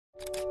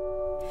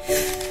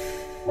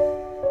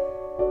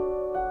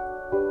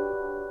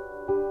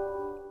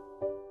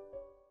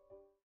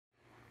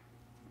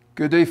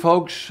Good day,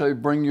 folks. I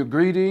bring you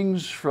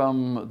greetings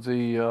from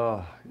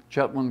the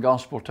Chetwynd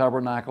Gospel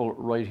Tabernacle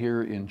right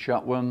here in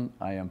Chetwynd.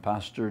 I am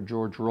Pastor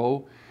George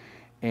Rowe,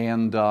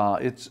 and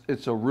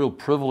it's a real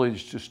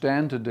privilege to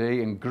stand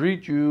today and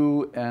greet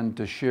you and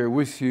to share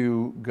with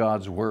you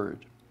God's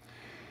Word.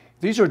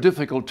 These are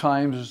difficult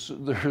times,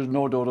 there's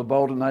no doubt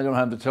about it, and I don't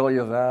have to tell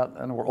you that,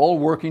 and we're all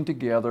working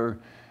together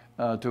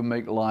to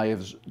make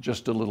lives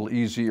just a little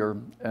easier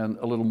and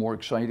a little more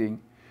exciting.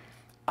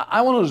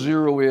 I want to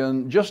zero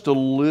in just a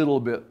little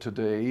bit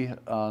today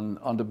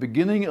on the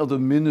beginning of the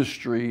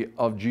ministry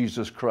of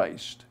Jesus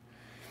Christ.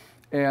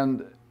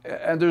 And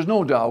there's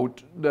no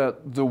doubt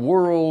that the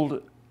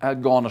world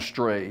had gone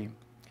astray,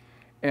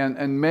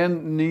 and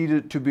men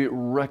needed to be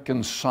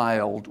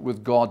reconciled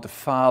with God the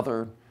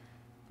Father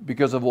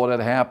because of what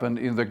had happened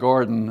in the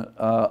Garden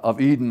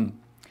of Eden.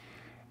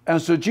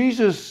 And so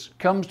Jesus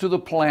comes to the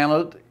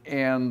planet,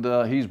 and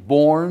he's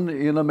born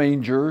in a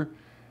manger.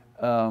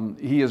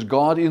 He is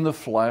God in the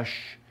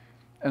flesh.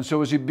 And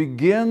so as he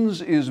begins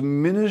his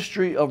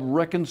ministry of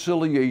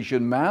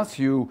reconciliation,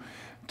 Matthew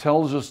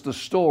tells us the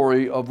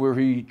story of where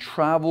he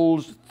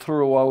travels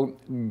throughout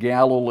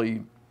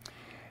Galilee.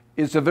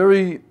 It's a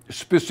very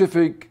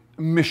specific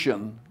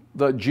mission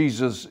that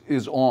Jesus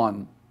is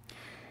on.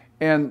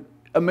 And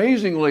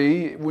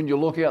amazingly, when you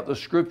look at the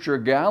scripture,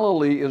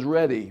 Galilee is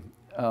ready.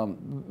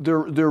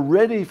 They're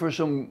ready for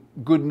some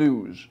good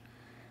news.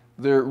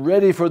 They're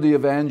ready for the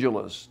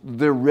evangelists.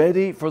 They're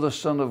ready for the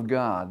Son of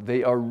God.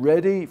 They are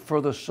ready for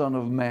the Son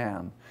of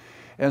Man.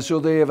 And so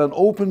they have an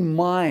open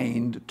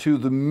mind to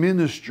the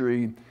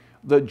ministry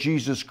that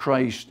Jesus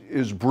Christ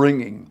is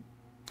bringing.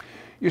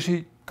 You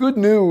see, good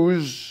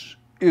news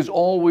is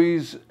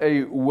always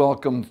a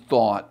welcome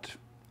thought.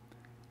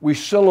 We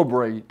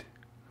celebrate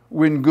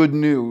when good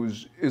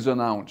news is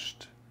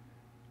announced.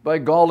 By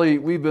golly,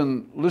 we've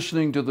been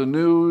listening to the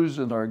news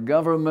and our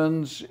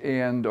governments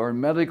and our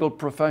medical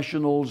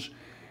professionals,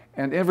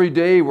 and every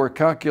day we're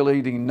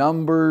calculating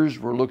numbers,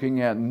 we're looking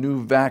at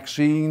new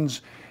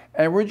vaccines,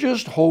 and we're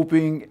just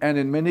hoping, and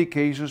in many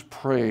cases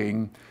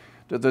praying,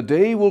 that the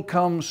day will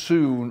come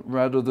soon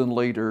rather than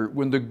later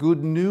when the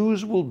good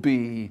news will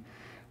be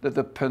that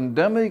the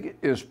pandemic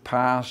is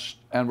past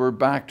and we're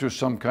back to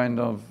some kind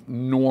of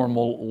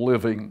normal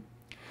living.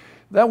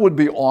 That would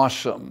be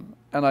awesome,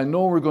 and I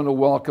know we're going to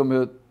welcome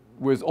it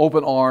with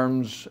open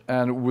arms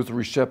and with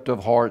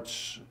receptive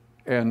hearts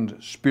and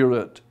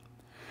spirit.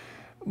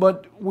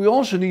 But we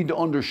also need to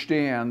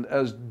understand,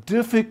 as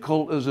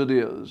difficult as it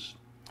is,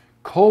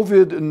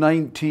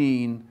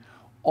 COVID-19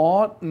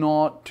 ought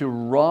not to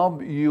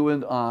rob you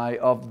and I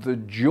of the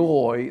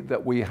joy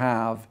that we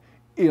have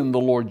in the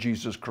Lord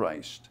Jesus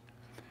Christ.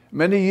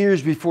 Many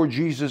years before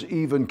Jesus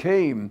even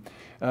came,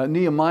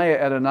 Nehemiah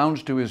had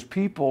announced to his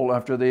people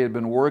after they had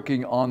been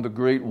working on the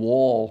Great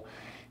Wall,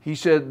 he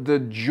said, "The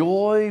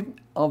joy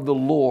of the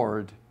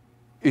Lord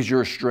is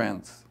your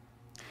strength."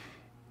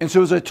 And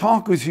so as I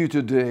talk with you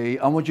today,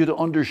 I want you to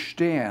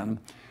understand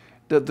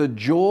that the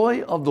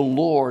joy of the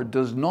Lord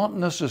does not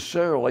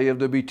necessarily have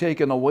to be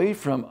taken away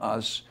from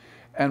us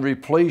and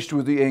replaced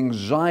with the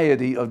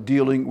anxiety of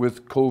dealing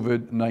with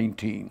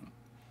COVID-19.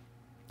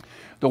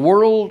 The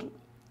world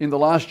in the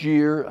last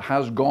year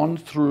has gone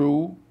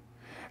through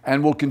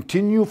and will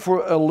continue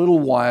for a little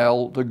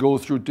while to go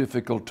through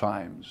difficult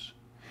times.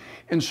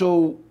 And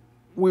so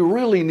we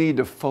really need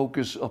to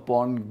focus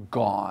upon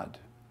God.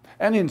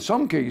 And in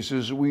some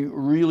cases, we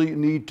really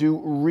need to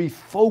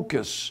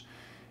refocus,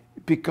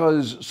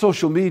 because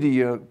social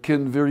media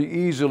can very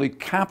easily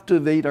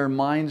captivate our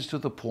minds to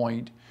the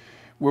point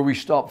where we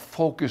stop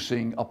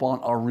focusing upon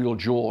our real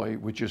joy,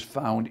 which is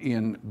found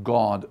in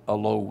God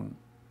alone.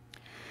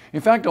 In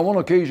fact, on one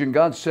occasion,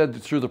 God said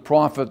through the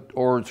prophet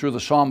or through the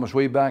psalmist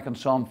way back in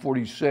Psalm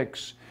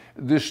 46,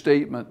 this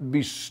statement,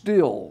 "Be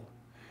still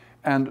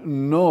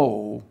and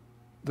know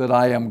that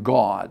I am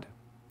God."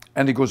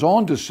 And he goes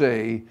on to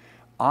say,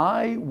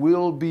 "I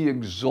will be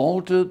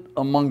exalted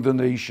among the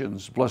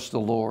nations, bless the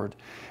Lord,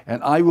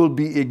 and I will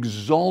be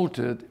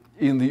exalted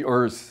in the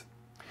earth."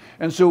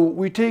 And so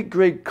we take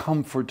great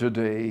comfort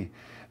today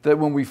that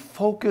when we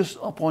focus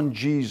upon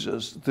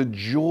Jesus, the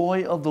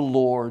joy of the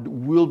Lord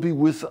will be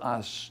with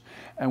us,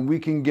 and we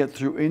can get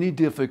through any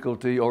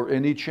difficulty or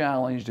any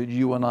challenge that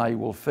you and I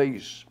will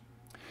face.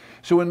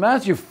 So in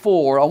Matthew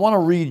 4, I want to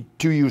read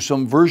to you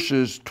some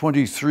verses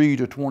 23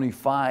 to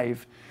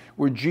 25,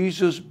 where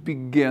Jesus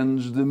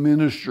begins the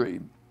ministry.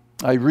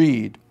 I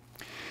read,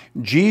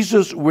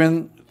 "Jesus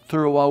went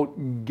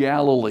throughout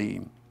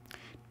Galilee,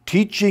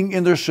 teaching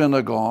in their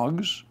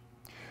synagogues,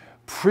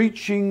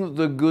 preaching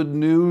the good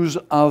news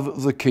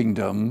of the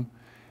kingdom,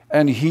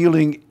 and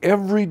healing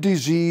every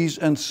disease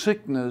and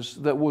sickness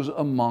that was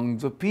among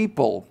the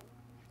people."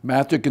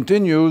 Matthew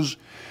continues,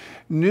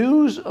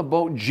 "News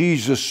about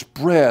Jesus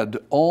spread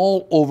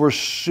all over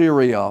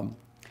Syria,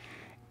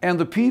 and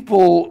the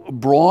people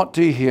brought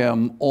to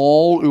him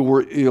all who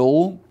were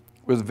ill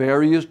with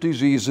various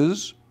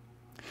diseases,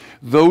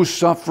 those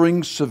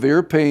suffering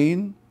severe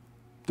pain,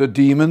 the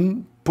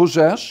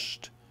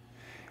demon-possessed,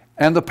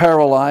 and the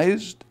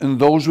paralyzed, and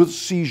those with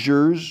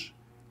seizures,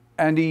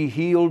 and he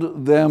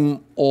healed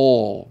them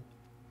all.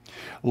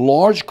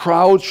 Large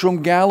crowds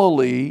from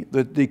Galilee,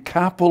 the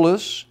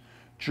Decapolis,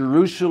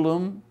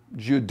 Jerusalem,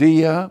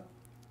 Judea,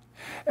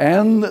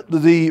 and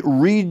the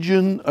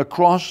region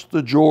across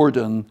the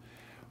Jordan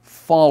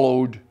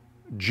followed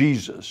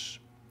Jesus.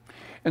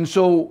 And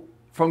so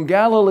from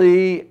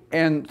Galilee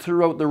and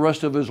throughout the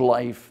rest of his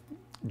life,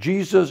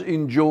 Jesus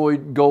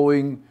enjoyed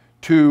going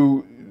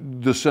to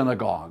the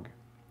synagogue.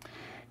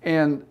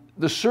 And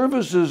the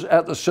services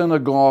at the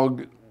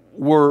synagogue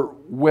were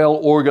well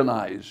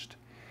organized.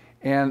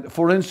 And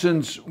for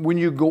instance, when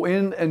you go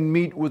in and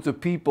meet with the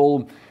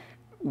people,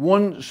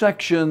 one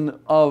section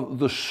of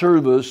the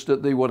service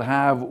that they would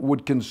have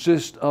would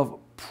consist of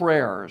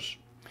prayers.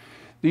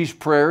 These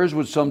prayers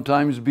would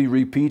sometimes be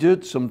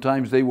repeated,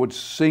 sometimes they would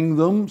sing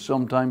them,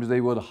 sometimes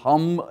they would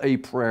hum a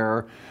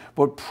prayer,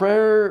 but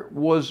prayer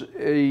was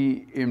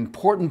an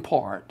important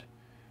part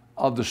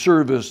of the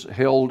service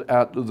held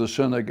at the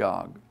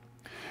synagogue.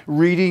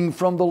 Reading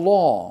from the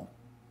law,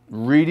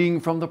 reading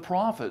from the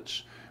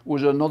prophets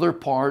was another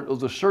part of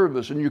the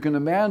service. And you can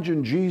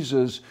imagine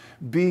Jesus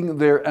being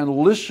there and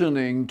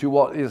listening to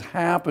what is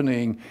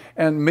happening,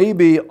 and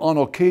maybe on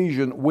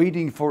occasion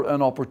waiting for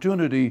an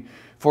opportunity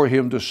for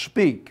him to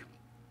speak.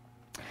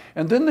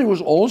 And then there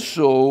was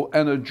also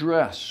an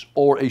address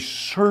or a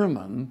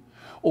sermon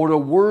or a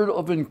word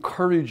of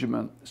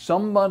encouragement.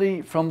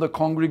 Somebody from the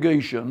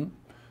congregation,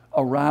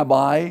 a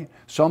rabbi,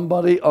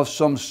 somebody of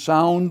some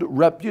sound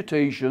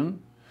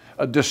reputation,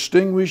 a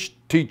distinguished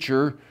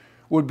teacher,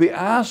 would be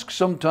asked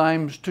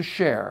sometimes to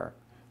share,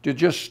 to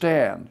just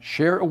stand,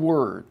 share a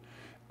word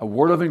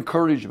of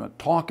encouragement,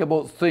 talk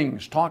about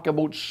things, talk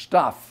about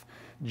stuff,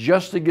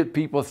 just to get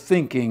people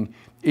thinking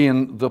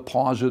in the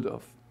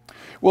positive.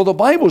 Well, the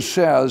Bible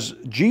says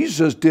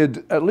Jesus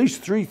did at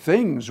least three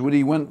things when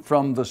he went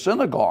from the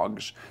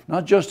synagogues,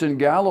 not just in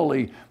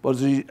Galilee,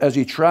 but as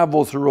he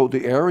traveled throughout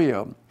the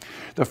area.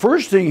 The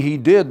first thing he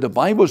did, the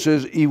Bible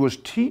says, he was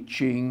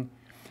teaching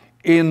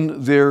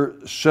in their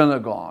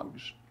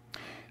synagogues.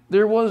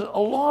 There was a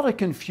lot of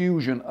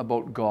confusion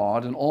about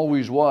God, and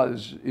always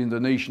was, in the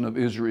nation of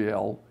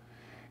Israel.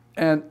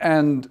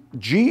 And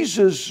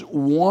Jesus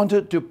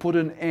wanted to put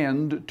an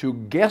end to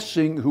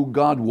guessing who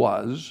God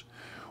was,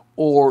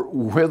 or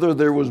whether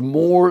there was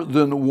more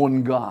than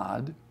one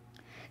God.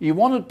 He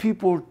wanted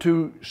people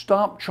to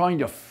stop trying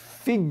to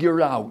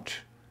figure out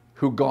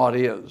who God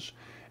is.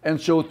 And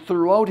so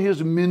throughout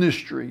his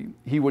ministry,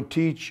 he would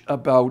teach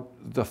about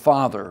the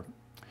Father.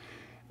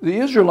 The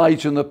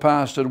Israelites in the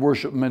past had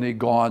worshiped many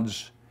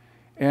gods,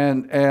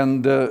 and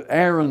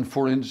Aaron,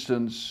 for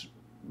instance,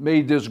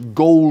 made this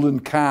golden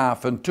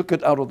calf and took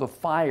it out of the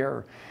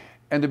fire,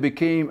 and it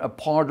became a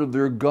part of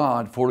their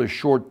God for a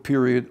short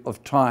period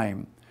of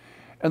time.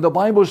 And the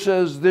Bible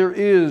says there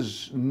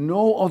is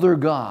no other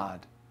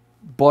God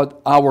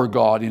but our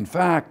God. In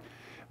fact,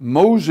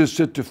 Moses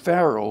said to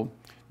Pharaoh,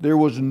 there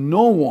was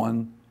no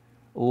one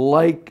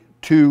like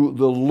to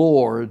the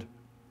Lord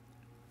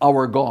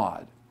our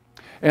God.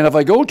 And if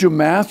I go to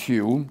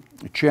Matthew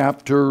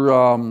chapter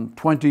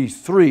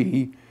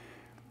 23,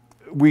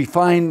 we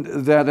find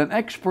that an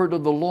expert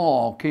of the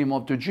law came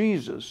up to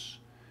Jesus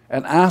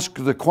and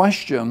asked the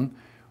question,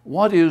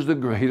 what is the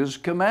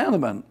greatest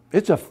commandment?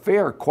 It's a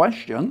fair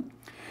question.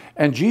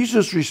 And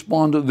Jesus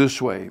responded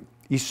this way.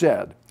 He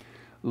said,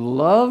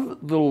 love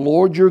the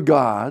Lord your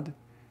God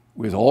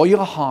with all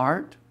your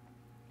heart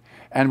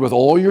and with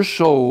all your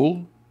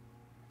soul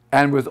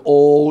and with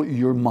all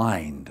your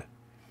mind.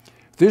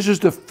 This is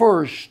the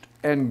first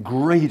and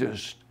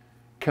greatest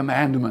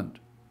commandment.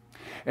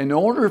 In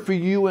order for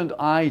you and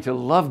I to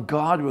love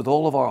God with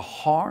all of our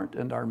heart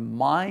and our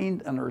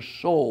mind and our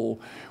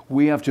soul,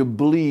 we have to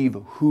believe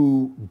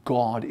who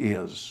God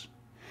is.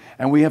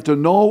 And we have to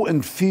know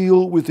and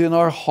feel within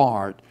our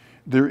heart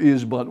there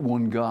is but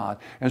one God.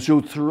 And so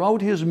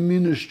throughout his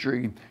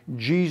ministry,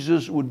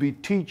 Jesus would be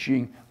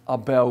teaching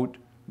about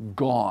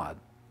God.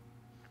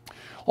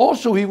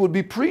 Also, he would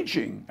be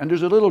preaching, and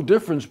there's a little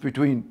difference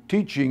between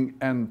teaching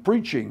and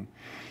preaching.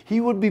 He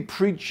would be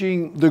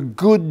preaching the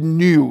good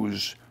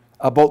news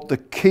about the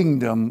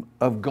kingdom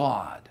of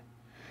God.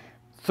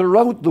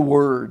 Throughout the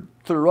Word,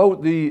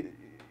 throughout the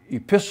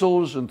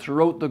epistles and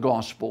throughout the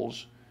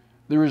Gospels,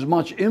 there is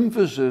much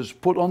emphasis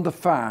put on the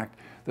fact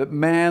that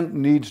man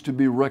needs to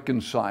be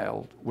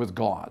reconciled with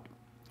God.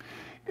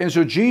 And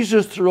so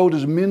Jesus, throughout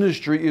his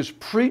ministry, is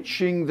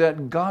preaching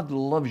that God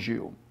loves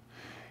you.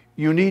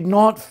 You need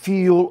not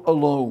feel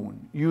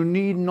alone. You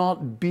need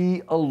not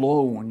be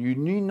alone. You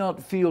need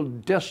not feel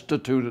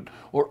destitute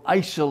or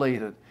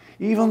isolated.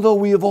 Even though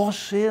we have all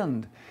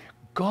sinned,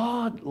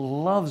 God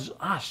loves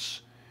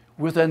us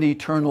with an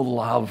eternal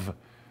love.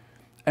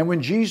 And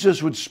when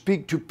Jesus would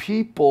speak to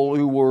people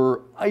who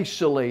were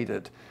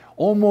isolated,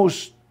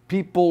 almost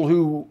people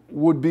who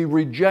would be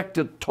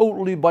rejected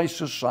totally by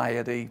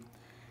society,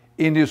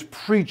 in his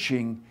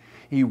preaching,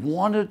 he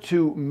wanted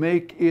to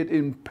make it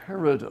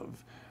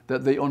imperative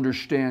that they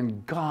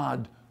understand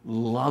God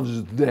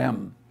loves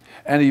them.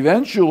 And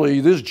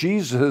eventually this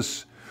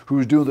Jesus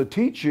who's doing the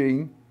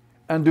teaching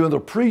and doing the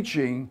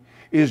preaching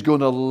is going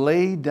to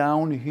lay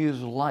down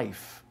his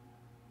life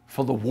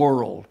for the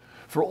world,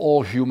 for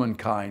all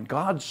humankind.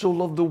 God so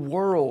loved the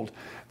world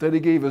that he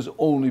gave his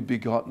only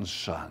begotten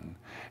Son.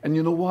 And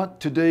you know what?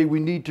 Today we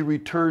need to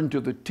return to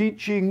the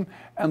teaching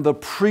and the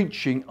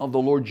preaching of the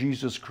Lord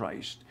Jesus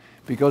Christ.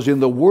 Because in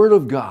the Word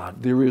of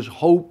God, there is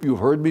hope. You've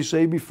heard me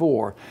say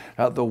before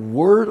that the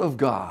Word of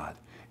God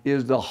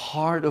is the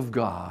heart of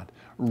God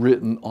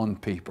written on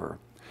paper.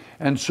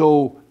 And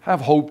so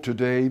have hope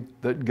today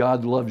that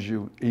God loves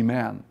you.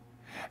 Amen.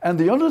 And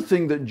the other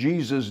thing that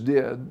Jesus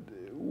did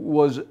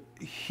was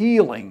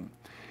healing.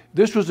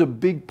 This was a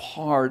big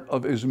part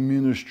of his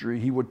ministry.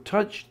 He would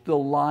touch the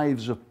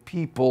lives of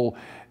people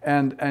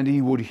and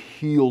he would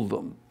heal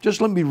them.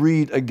 Just let me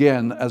read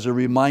again as a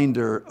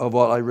reminder of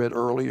what I read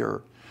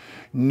earlier.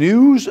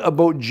 News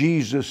about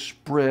Jesus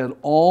spread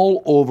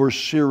all over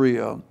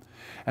Syria,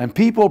 and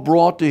people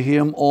brought to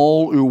him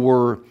all who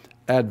were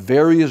at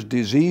various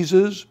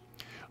diseases,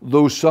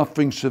 those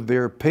suffering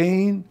severe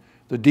pain,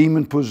 the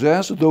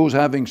demon-possessed, those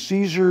having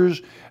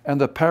seizures, and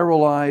the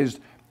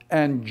paralyzed,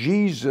 and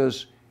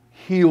Jesus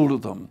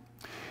healed them.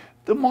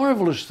 The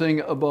marvelous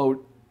thing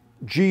about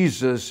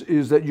Jesus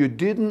is that you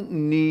didn't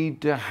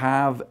need to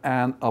have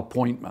an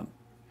appointment.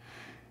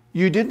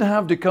 You didn't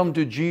have to come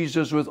to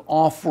Jesus with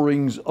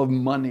offerings of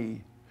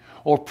money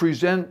or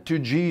present to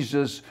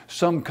Jesus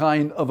some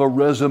kind of a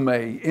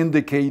resume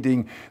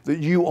indicating that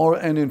you are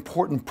an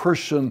important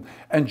person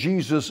and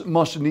Jesus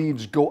must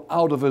needs go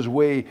out of his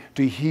way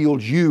to heal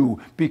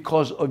you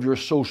because of your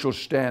social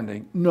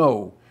standing.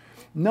 No,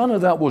 none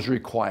of that was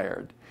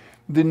required.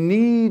 The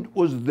need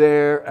was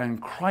there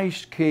and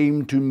Christ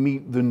came to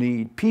meet the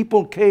need.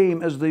 People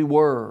came as they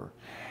were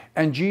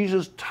and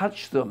Jesus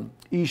touched them.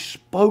 He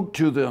spoke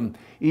to them.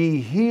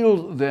 He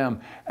healed them.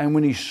 And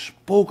when he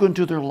spoke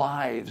into their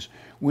lives,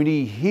 when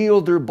he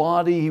healed their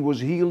body, he was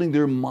healing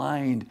their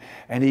mind.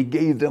 And he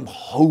gave them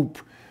hope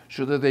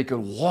so that they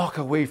could walk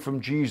away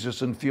from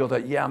Jesus and feel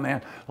that, yeah,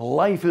 man,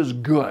 life is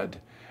good.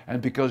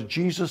 And because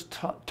Jesus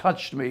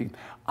touched me,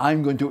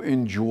 I'm going to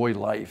enjoy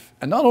life.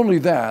 And not only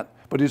that,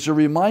 but it's a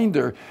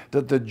reminder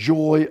that the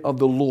joy of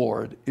the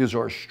Lord is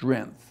our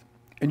strength.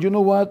 And you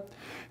know what?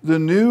 The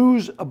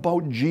news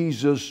about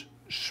Jesus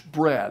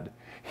spread.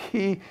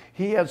 He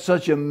had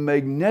such a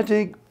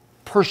magnetic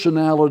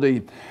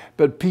personality,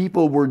 but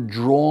people were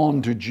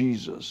drawn to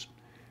Jesus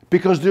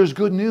because there's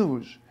good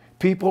news.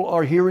 People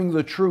are hearing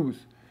the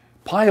truth.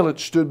 Pilate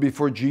stood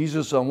before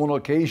Jesus on one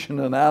occasion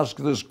and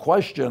asked this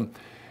question,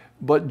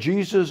 but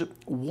Jesus,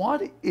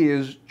 what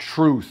is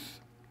truth?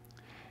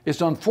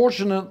 It's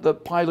unfortunate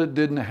that Pilate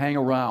didn't hang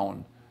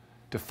around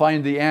to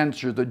find the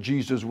answer that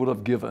Jesus would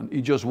have given.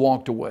 He just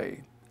walked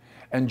away.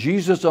 And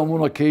Jesus on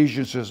one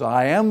occasion says,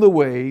 I am the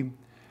way,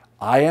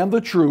 I am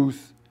the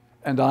truth,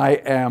 and I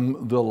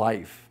am the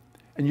life.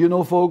 And you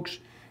know, folks,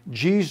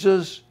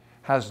 Jesus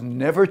has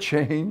never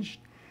changed.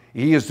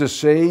 He is the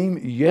same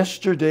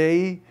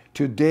yesterday,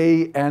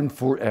 today, and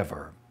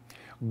forever.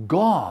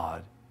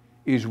 God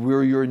is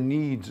where your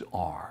needs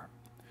are.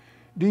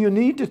 Do you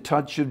need the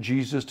touch of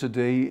Jesus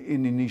today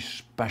in any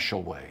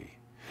special way?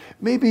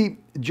 Maybe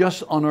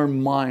just on our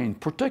mind,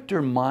 protect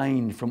our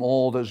mind from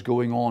all that's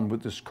going on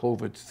with this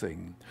COVID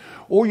thing.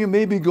 Or you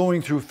may be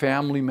going through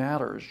family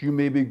matters. You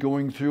may be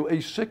going through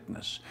a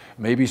sickness.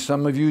 Maybe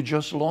some of you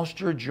just lost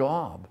your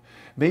job.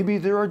 Maybe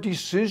there are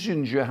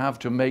decisions you have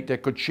to make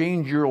that could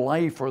change your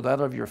life or that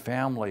of your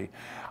family.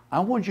 I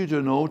want you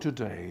to know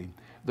today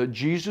that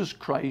Jesus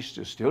Christ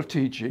is still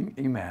teaching,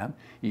 amen.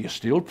 He is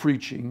still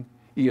preaching,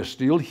 he is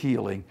still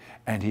healing,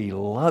 and he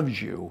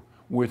loves you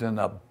with an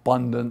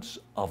abundance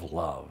of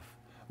love.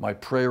 My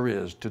prayer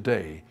is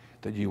today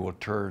that you will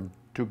turn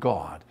to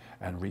God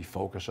and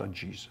refocus on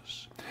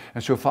Jesus.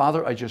 And so,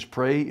 Father, I just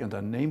pray in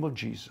the name of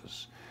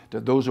Jesus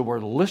that those who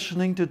are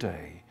listening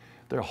today,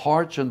 their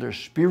hearts and their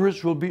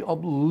spirits will be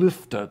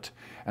uplifted,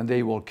 and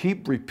they will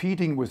keep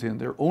repeating within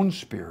their own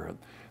spirit,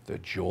 the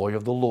joy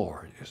of the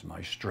Lord is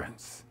my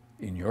strength.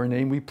 In your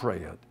name we pray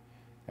it,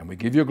 and we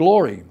give you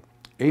glory.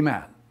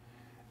 Amen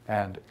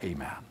and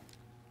amen.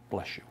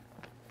 Bless you.